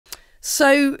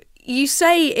So you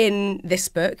say in this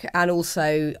book, and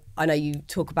also I know you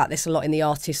talk about this a lot in The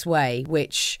Artist Way,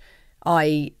 which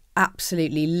I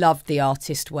absolutely love. The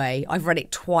Artist Way. I've read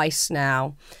it twice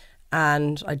now,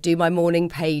 and I do my morning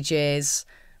pages.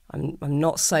 I'm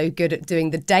not so good at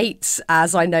doing the dates,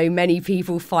 as I know many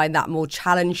people find that more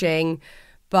challenging,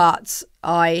 but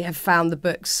I have found the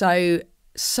book so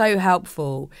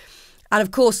helpful. And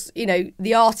of course, you know,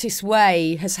 The Artist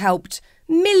Way has helped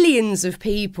millions of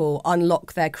people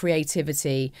unlock their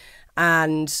creativity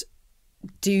and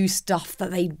do stuff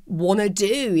that they want to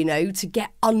do, you know, to get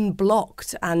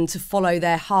unblocked and to follow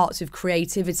their hearts of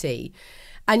creativity.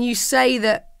 And you say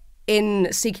that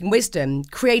in Seeking Wisdom,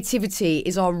 creativity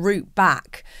is our route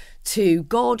back to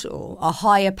God or a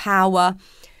higher power.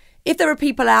 If there are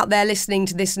people out there listening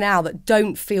to this now that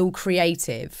don't feel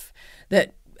creative,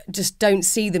 that just don't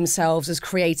see themselves as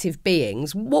creative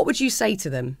beings, what would you say to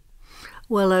them?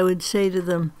 Well, I would say to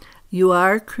them, you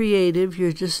are creative,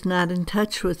 you're just not in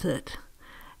touch with it.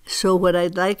 So what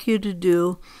I'd like you to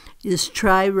do is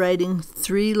try writing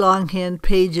 3 longhand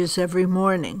pages every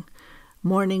morning.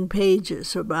 Morning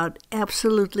pages about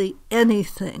absolutely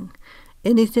anything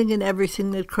and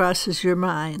everything that crosses your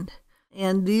mind.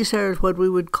 And these are what we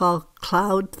would call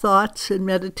cloud thoughts in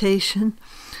meditation.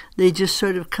 They just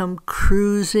sort of come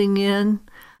cruising in,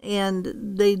 and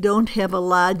they don't have a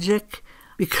logic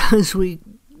because we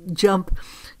jump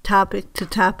topic to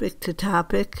topic to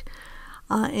topic.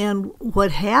 And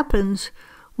what happens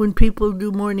when people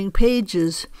do morning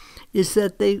pages is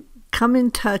that they come in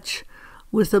touch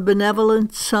with a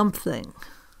benevolent something.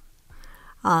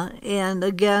 And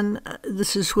again,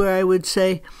 this is where I would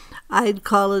say I'd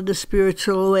call it a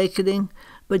spiritual awakening,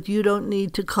 but you don't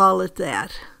need to call it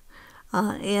that.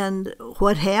 And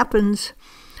what happens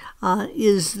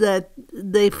is that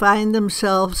they find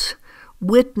themselves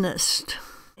witnessed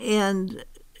and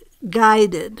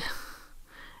guided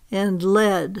and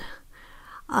led.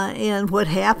 And what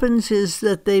happens is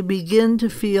that they begin to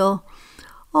feel,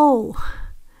 oh,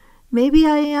 maybe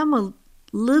I am a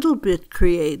little bit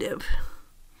creative.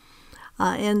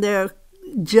 And they're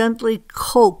gently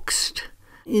coaxed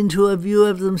into a view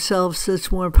of themselves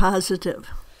that's more positive.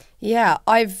 Yeah,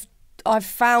 I've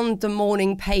found the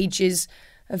morning pages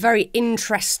a very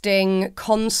interesting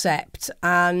concept,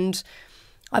 and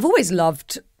I've always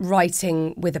loved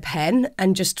writing with a pen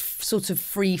and just sort of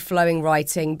free-flowing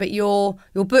writing. But your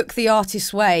book, The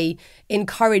Artist's Way,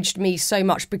 encouraged me so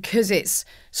much because it's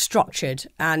structured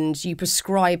and you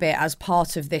prescribe it as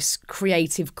part of this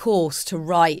creative course to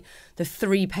write the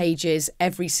 3 pages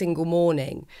every single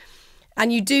morning.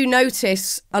 And you do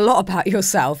notice a lot about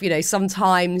yourself. You know,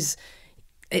 sometimes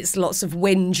it's lots of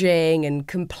whinging and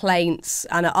complaints,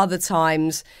 and at other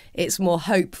times it's more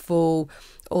hopeful,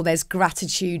 or there's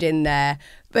gratitude in there.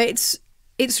 But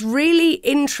it's really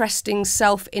interesting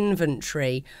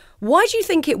self-inventory. Why do you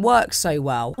think it works so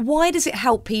well? Why does it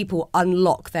help people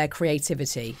unlock their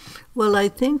creativity? Well, I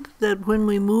think that when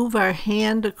we move our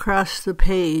hand across the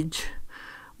page,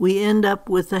 we end up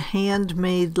with a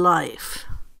handmade life.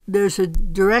 There's a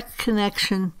direct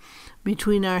connection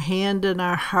between our hand and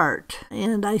our heart.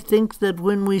 And I think that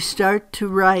when we start to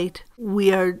write,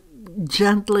 we are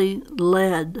gently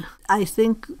led. I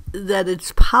think that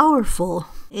it's powerful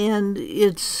and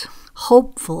it's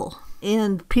hopeful,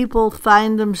 and people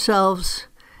find themselves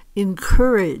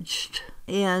encouraged.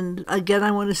 And again,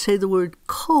 I want to say the word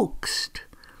coaxed,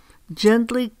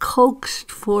 gently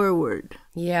coaxed forward.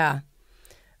 Yeah,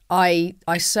 I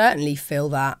certainly feel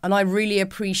that. And I really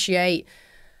appreciate,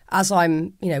 as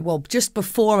I'm, just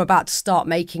before I'm about to start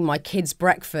making my kids'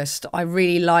 breakfast, I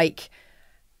really like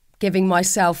giving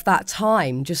myself that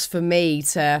time just for me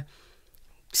to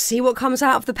see what comes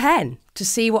out of the pen, to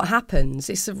see what happens.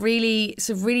 It's a really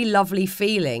lovely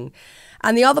feeling.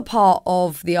 And the other part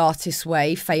of The Artist's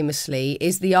Way, famously,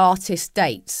 is the artist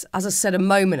dates. As I said a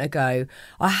moment ago,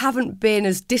 I haven't been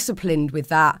as disciplined with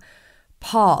that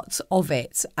part of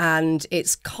it. And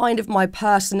it's kind of my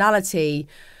personality,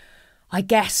 I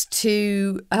guess,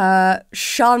 to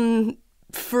shun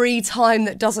free time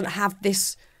that doesn't have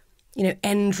this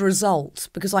end result,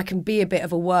 because I can be a bit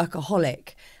of a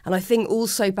workaholic. And I think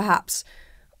also perhaps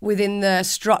within the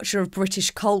structure of British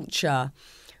culture,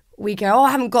 we go, oh,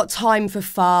 I haven't got time for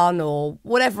fun or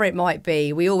whatever it might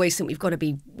be. We always think we've got to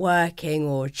be working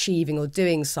or achieving or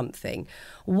doing something.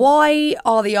 Why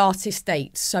are the artist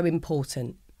dates so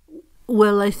important?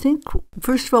 Well, I think,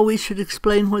 first of all, we should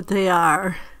explain what they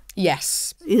are.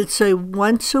 Yes. It's a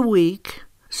once-a-week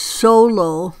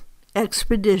solo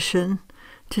expedition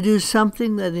to do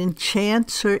something that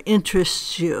enchants or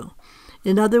interests you.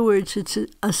 In other words, it's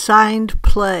assigned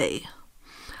play.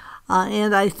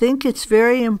 And I think it's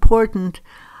very important.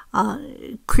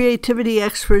 Creativity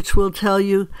experts will tell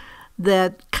you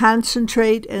that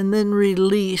concentrate and then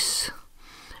release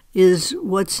is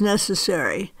what's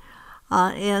necessary.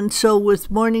 And so with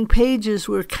morning pages,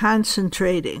 we're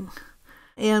concentrating.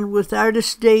 And with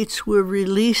artist dates, we're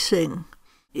releasing.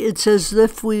 It's as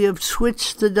if we have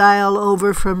switched the dial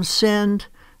over from send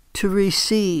to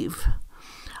receive.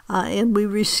 And we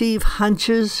receive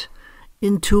hunches,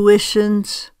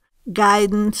 intuitions,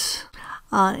 guidance,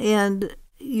 and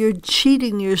you're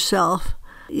cheating yourself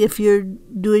if you're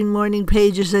doing morning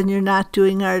pages and you're not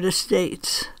doing artist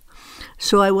dates.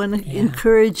 So I want to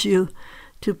encourage you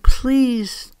to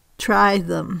please try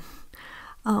them.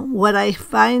 What I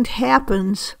find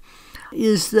happens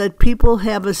is that people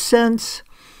have a sense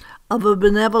of a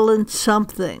benevolent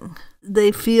something.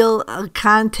 They feel a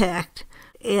contact,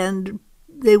 and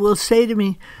they will say to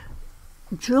me,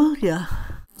 Julia,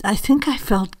 I think I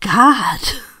felt God.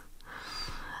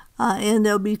 And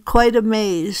they'll be quite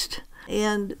amazed.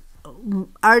 And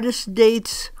artist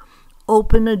dates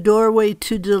open a doorway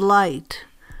to delight.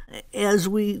 As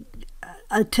we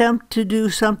attempt to do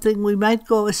something, we might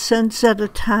go a sense at a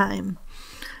time.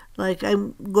 Like,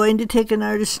 I'm going to take an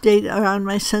artist date around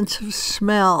my sense of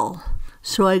smell,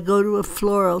 so I go to a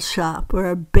floral shop or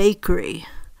a bakery.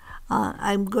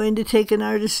 I'm going to take an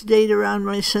artist date around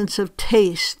my sense of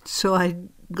taste, so I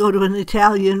go to an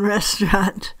Italian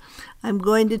restaurant. I'm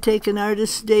going to take an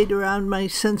artist date around my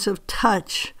sense of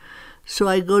touch, so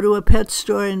I go to a pet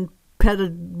store and pet a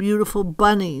beautiful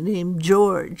bunny named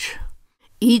George.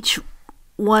 Each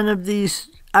one of these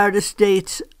artist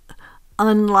dates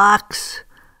unlocks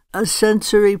a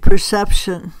sensory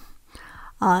perception,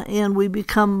 and we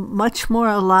become much more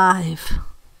alive.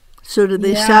 So do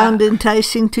they sound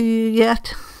enticing to you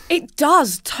yet? It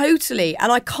does, totally.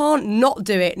 And I can't not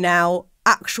do it now.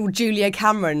 Actual Julia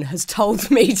Cameron has told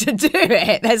me to do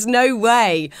it. There's no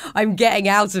way I'm getting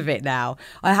out of it now.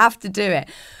 I have to do it.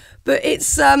 But it's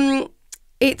so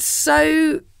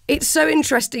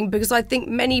interesting because I think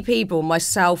many people,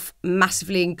 myself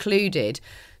massively included,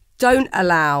 don't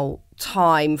allow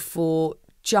time for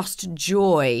just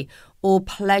joy or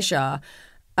pleasure,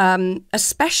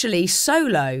 especially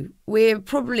solo. We're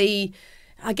probably,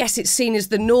 I guess it's seen as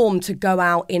the norm to go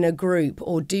out in a group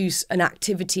or do an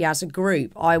activity as a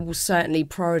group. I will certainly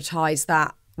prioritise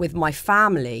that with my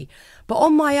family. But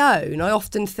on my own, I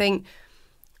often think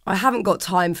I haven't got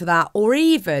time for that, or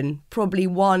even probably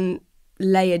one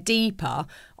layer deeper,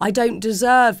 I don't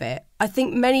deserve it. I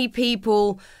think many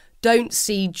people don't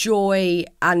see joy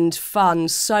and fun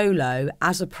solo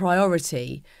as a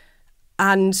priority.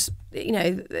 And, you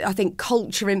know, I think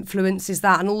culture influences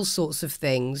that and all sorts of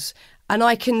things. And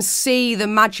I can see the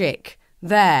magic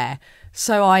there.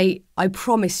 So I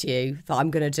promise you that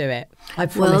I'm going to do it. I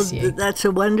promise you. Well, that's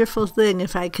a wonderful thing.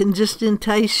 If I can just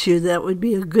entice you, that would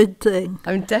be a good thing.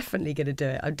 I'm definitely going to do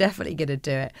it. I'm definitely going to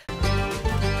do it.